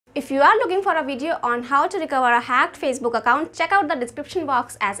If you are looking for a video on how to recover a hacked Facebook account, check out the description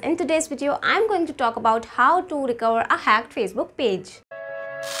box, as in today's video I am going to talk about how to recover a hacked Facebook page.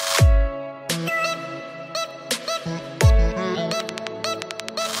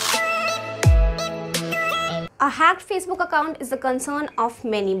 A hacked Facebook account is the concern of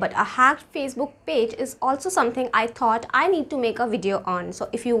many, but a hacked Facebook page is also something I thought I need to make a video on. So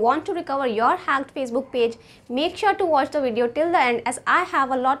if you want to recover your hacked Facebook page, make sure to watch the video till the end, as I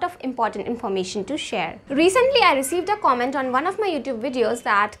have a lot of important information to share. Recently, I received a comment on one of my YouTube videos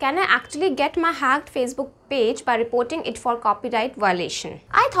that can I actually get my hacked Facebook page by reporting it for copyright violation.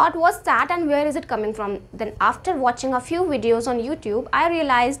 I thought, what's that and where is it coming from? Then after watching a few videos on YouTube, I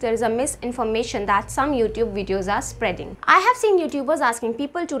realized there is a misinformation that some YouTube videos are spreading. I have seen YouTubers asking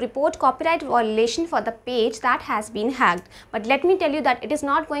people to report copyright violation for the page that has been hacked. But let me tell you that it is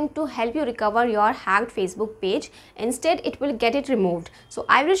not going to help you recover your hacked Facebook page. Instead, it will get it removed. So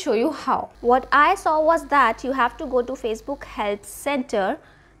I will show you how. What I saw was that you have to go to Facebook Help Center,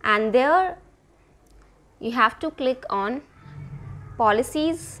 and there you have to click on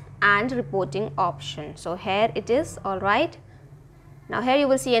policies and reporting option. So here it is. All right, now here you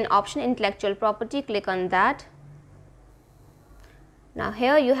will see an option, intellectual property. Click on that. Now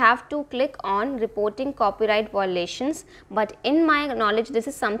here you have to click on reporting copyright violations, but in my knowledge this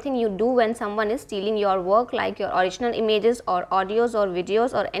is something you do when someone is stealing your work, like your original images or audios or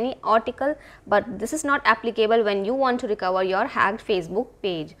videos or any article, but this is not applicable when you want to recover your hacked Facebook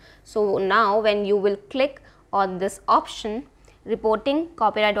page. So now when you will click on this option, reporting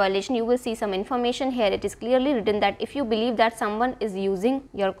copyright violation, you will see some information. Here it is clearly written that if you believe that someone is using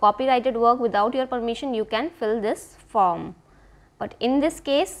your copyrighted work without your permission, you can fill this form. But in this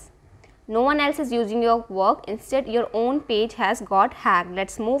case, no one else is using your work. Instead, your own page has got hacked.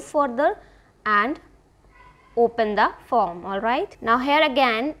 Let's move further and open the form. All right. Now here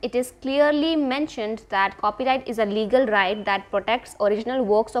again, it is clearly mentioned that copyright is a legal right that protects original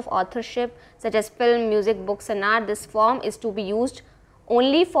works of authorship such as film, music, books and art. This form is to be used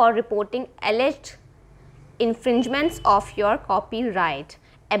only for reporting alleged infringements of your copyright.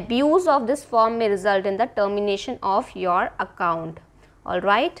 Abuse of this form may result in the termination of your account. All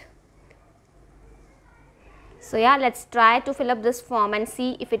right. So yeah, let's try to fill up this form and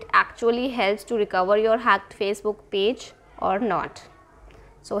see if it actually helps to recover your hacked Facebook page or not.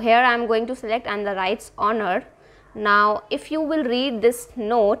 So here I am going to select and the rights owner. Now if you will read this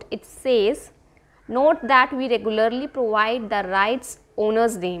note, it says, note that we regularly provide the rights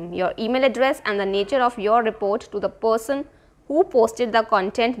owner's name, your email address and the nature of your report to the person who posted the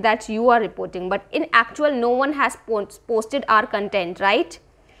content that you are reporting, but in actual no one has posted our content, right?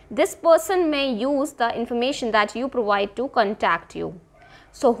 This person may use the information that you provide to contact you.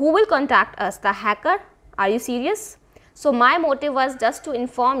 So who will contact us? The hacker? Are you serious? So my motive was just to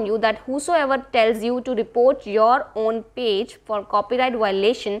inform you that whosoever tells you to report your own page for copyright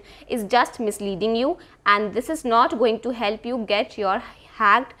violation is just misleading you, and this is not going to help you get your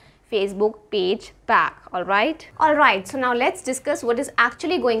hacked Facebook page back. All right, so now let's discuss what is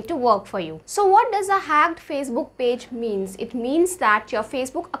actually going to work for you. So what does a hacked Facebook page means? It means that your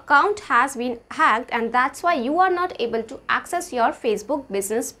Facebook account has been hacked, and that's why you are not able to access your Facebook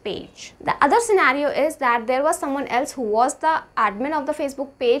business page. The other scenario is that there was someone else who was the admin of the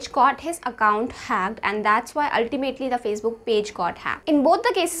Facebook page, got his account hacked, and that's why ultimately the Facebook page got hacked. In both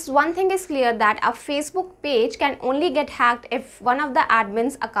the cases, one thing is clear, that a Facebook page can only get hacked if one of the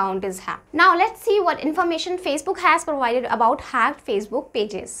admin's account is hacked. Now let's see what information Facebook has provided about hacked Facebook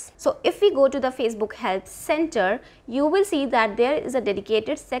pages. So if we go to the Facebook Help Center, you will see that there is a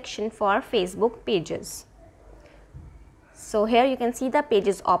dedicated section for Facebook pages. So here you can see the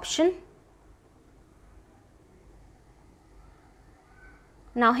pages option.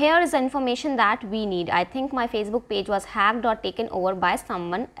 Now here is the information that we need. I think my Facebook page was hacked or taken over by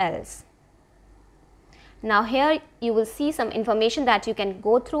someone else. Now here you will see some information that you can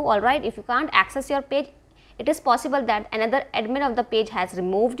go through. All right, if you can't access your page, it is possible that another admin of the page has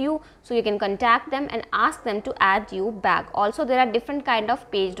removed you, so you can contact them and ask them to add you back. Also, there are different kind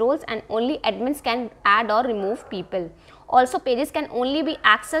of page roles, and only admins can add or remove people. Also, pages can only be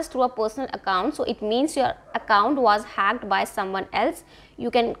accessed through a personal account, so it means your account was hacked by someone else.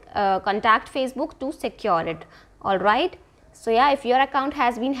 You can contact Facebook to secure it. All right. So yeah, if your account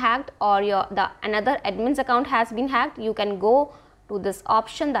has been hacked or another admin's account has been hacked, you can go to this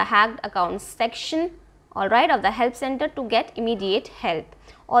option, the hacked accounts section, all right, of the Help Center to get immediate help.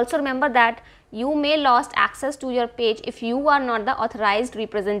 Also remember that you may lost access to your page if you are not the authorized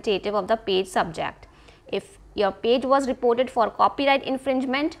representative of the page subject. If your page was reported for copyright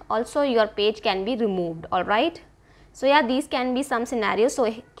infringement, also your page can be removed. All right. So yeah, these can be some scenarios.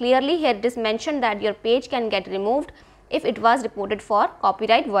 So clearly here it is mentioned that your page can get removed if it was reported for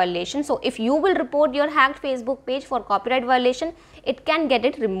copyright violation. So if you will report your hacked Facebook page for copyright violation, it can get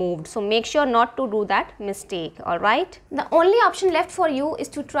it removed. So make sure not to do that mistake, alright. The only option left for you is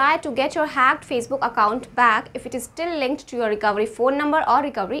to try to get your hacked Facebook account back if it is still linked to your recovery phone number or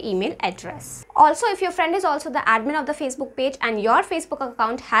recovery email address. Also, if your friend is also the admin of the Facebook page and your Facebook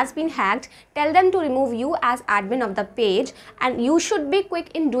account has been hacked, tell them to remove you as admin of the page, and you should be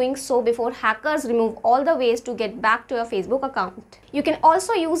quick in doing so before hackers remove all the ways to get back to your Facebook account. You can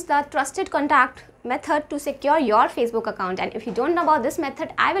also use the trusted contact method to secure your Facebook account, and if you don't know about this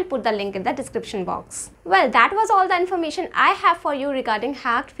method, I will put the link in the description box. Well, that was all the information I have for you regarding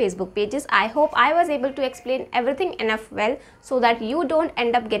hacked Facebook pages. I hope I was able to explain everything enough well so that you don't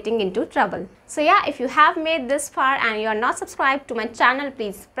end up getting into trouble. So yeah, if you have made this far and you are not subscribed to my channel,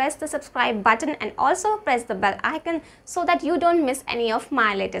 please press the subscribe button and also press the bell icon so that you don't miss any of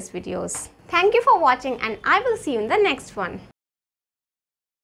my latest videos. Thank you for watching, and I will see you in the next one.